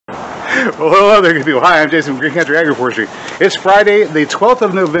Well, hello there, good people. Hi, I'm Jason from Green Country Agroforestry. It's Friday, the 12th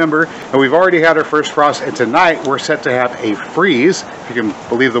of November, and we've already had our first frost, and tonight we're set to have a freeze. If you can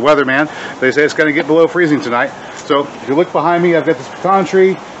believe the weatherman, they say it's going to get below freezing tonight. So, if you look behind me, I've got this pecan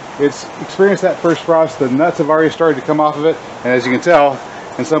tree. It's experienced that first frost. The nuts have already started to come off of it, and as you can tell,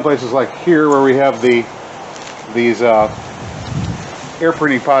 in some places like here where we have these air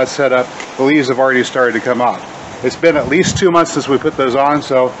printing pods set up, the leaves have already started to come off. It's been at least 2 months since we put those on,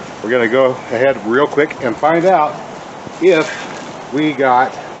 so we're going to go ahead real quick and find out if we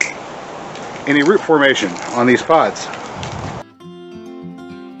got any root formation on these pods.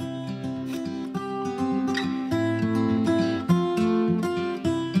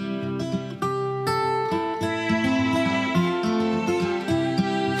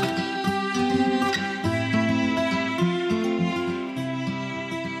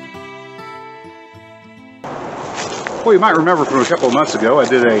 Well, you might remember from a couple of months ago, I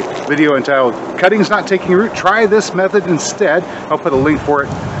did a video entitled, Cuttings Not Taking Root, Try This Method Instead. I'll put a link for it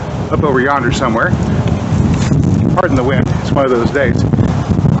up over yonder somewhere. Pardon the wind, it's one of those days.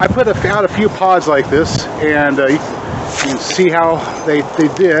 I put out a few pods like this, and you can see how they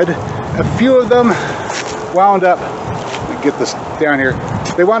did. A few of them wound up, let me get this down here,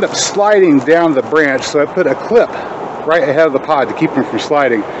 they wound up sliding down the branch, so I put a clip right ahead of the pod to keep them from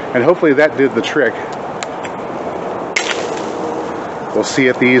sliding, and hopefully that did the trick. We'll see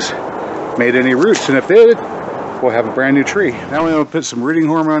if these made any roots, and if they did, we'll have a brand new tree. Now we're going to put some rooting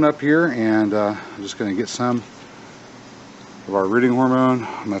hormone up here, and I'm just going to get some of our rooting hormone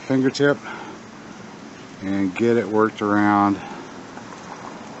on my fingertip and get it worked around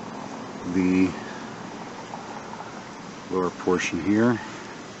the lower portion here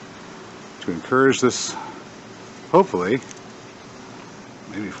to encourage this, hopefully,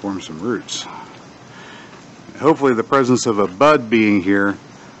 maybe form some roots. Hopefully the presence of a bud being here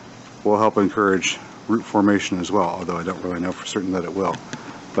will help encourage root formation as well, although I don't really know for certain that it will.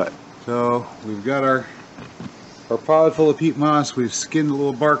 But so we've got our pod full of peat moss. We've skinned a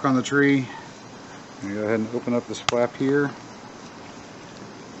little bark on the tree. I'm going to go ahead and open up this flap here.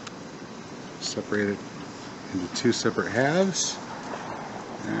 Separate it into two separate halves.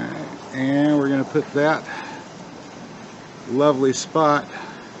 Alright, and we're going to put that lovely spot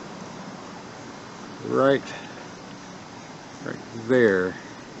right there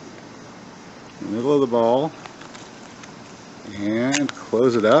in the middle of the ball, and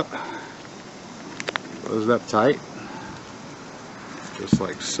close it up tight, just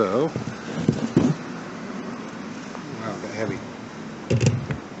like so. Wow, got heavy.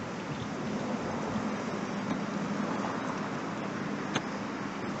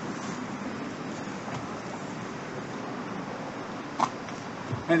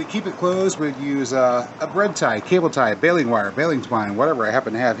 And to keep it closed, we'd use a bread tie, cable tie, baling wire, baling twine, whatever I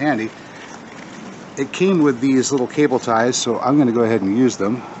happen to have handy. It came with these little cable ties, so I'm going to go ahead and use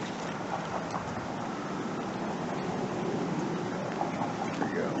them. There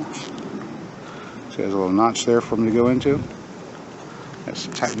we go. So there's a little notch there for them to go into. Let's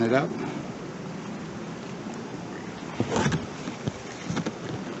tighten it up.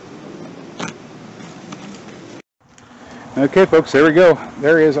 Okay folks, there we go.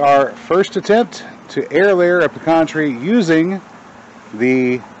 There is our first attempt to air layer a pecan tree using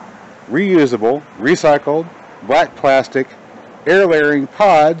the reusable, recycled, black plastic air layering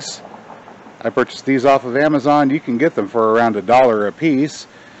pods. I purchased these off of Amazon. You can get them for around $1 a piece,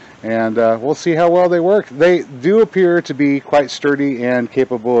 and we'll see how well they work. They do appear to be quite sturdy and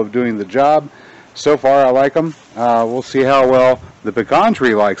capable of doing the job. So far I like them. We'll see how well the pecan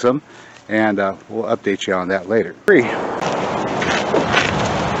tree likes them, and we'll update you on that later.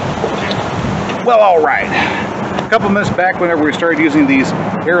 Well, alright. A couple minutes back, whenever we started using these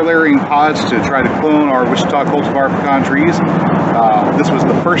air layering pods to try to clone our Wichita cultivar pecan trees, this was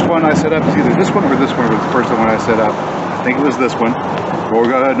the first one I set up. It's either this one or this one was the first one I set up. I think it was this one. We'll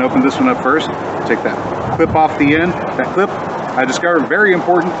go ahead and open this one up first. Take that clip off the end. That clip, I discovered, very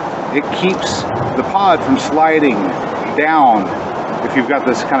important. It keeps the pod from sliding down. If you've got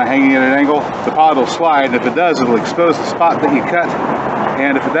this kind of hanging at an angle, the pod will slide, and if it does, it'll expose the spot that you cut.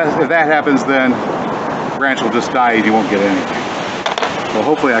 And if that happens, then the branch will just die and you won't get anything. Well,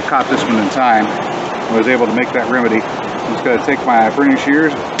 hopefully I caught this one in time and was able to make that remedy. I'm just going to take my pruning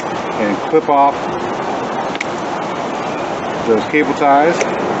shears and clip off those cable ties.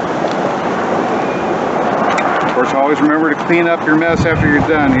 Of course, always remember to clean up your mess after you're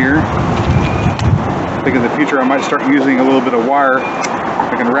done here. I think in the future I might start using a little bit of wire.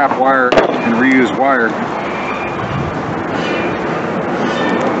 I can wrap wire and reuse wire.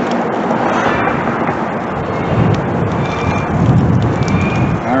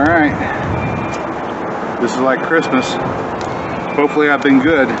 All right. This is like Christmas. Hopefully I've been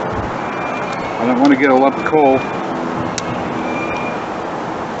good. I don't want to get a lump of coal.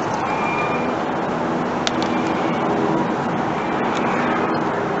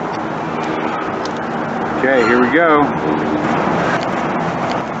 Okay, here we go.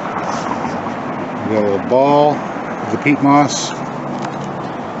 We got a little ball of the peat moss.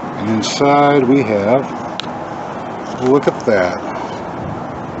 And inside we have, look at that.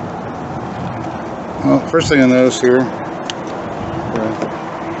 Well, first thing I noticed here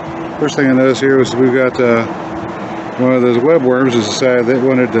was we've got one of those webworms has decided they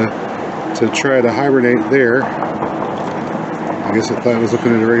wanted to try to hibernate there. I guess it thought it was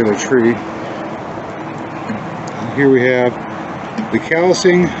looking at a regular tree. And here we have the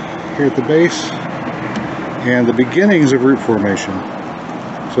callousing here at the base and the beginnings of root formation.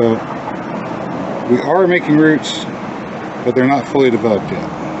 So we are making roots, but they're not fully developed yet.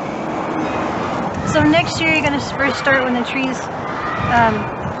 So next year you're going to first start when the trees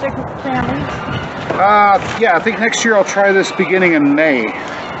start putting out leaves? Yeah, I think next year I'll try this beginning in May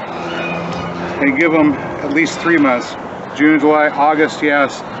and give them at least 3 months. June, July, August,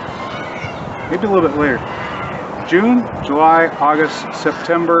 yes. Maybe a little bit later. June, July, August,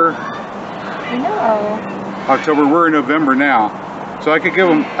 September, No. October. We're in November now. So I could give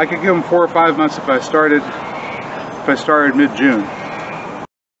them 4 or 5 months if I started mid-June.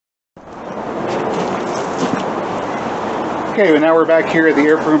 Okay, well now we're back here at the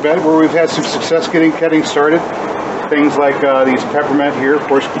air prune bed where we've had some success getting cuttings started. Things like these peppermint here, of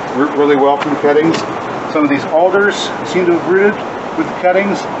course, root really well from cuttings. Some of these alders seem to have rooted with the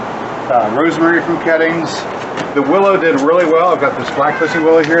cuttings. Rosemary from cuttings. The willow did really well. I've got this black pussy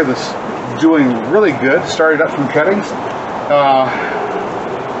willow here that's doing really good. Started up from cuttings.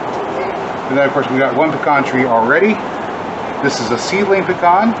 And then of course we got one pecan tree already. This is a seedling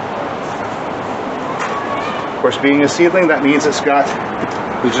pecan. Of course, being a seedling, that means it's got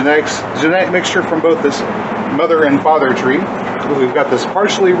the genetic mixture from both this mother and father tree. But we've got this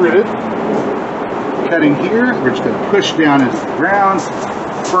partially rooted cutting here. We're just going to push down into the ground,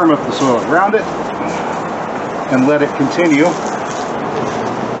 firm up the soil around it, and let it continue.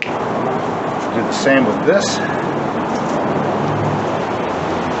 Do the same with this.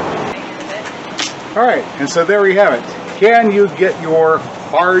 Alright, and so there we have it. Can you get your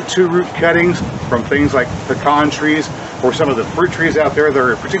hard to root cuttings from things like pecan trees or some of the fruit trees out there that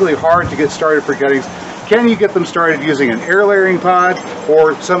are particularly hard to get started for cuttings? Can you get them started using an air layering pod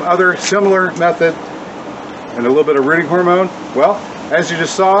or some other similar method and a little bit of rooting hormone? Well, as you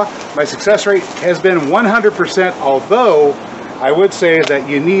just saw, my success rate has been 100%, although I would say that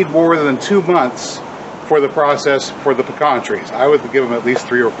you need more than 2 months for the process for the pecan trees. I would give them at least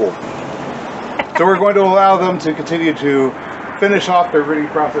 3 or 4. So we're going to allow them to continue to finish off their rooting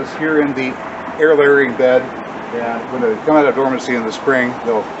process here in the air layering bed. And when they come out of dormancy in the spring,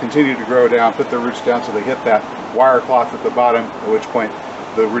 they'll continue to grow down, put their roots down so they hit that wire cloth at the bottom, at which point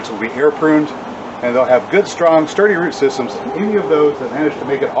the roots will be air pruned. And they'll have good, strong, sturdy root systems. Any of those that manage to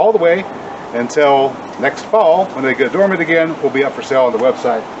make it all the way until next fall, when they go dormant again, will be up for sale on the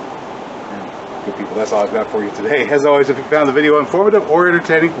website. Good people, that's all I've got for you today. As always, if you found the video informative or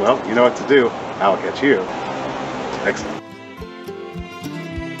entertaining, well, you know what to do. I'll catch you next time.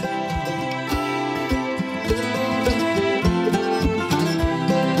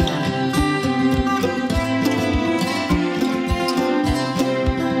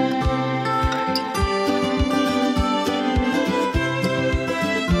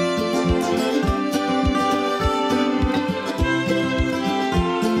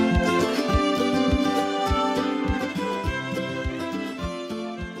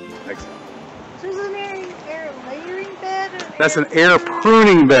 So is it an air layering bed? Or That's an air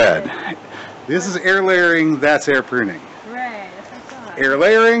pruning bed. This is air layering, that's air pruning. Right, that's what I thought. Air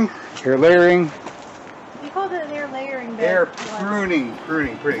layering, air layering. You called it an air layering bed. Air pruning,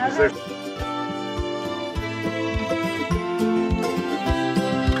 pruning. 'Cause there's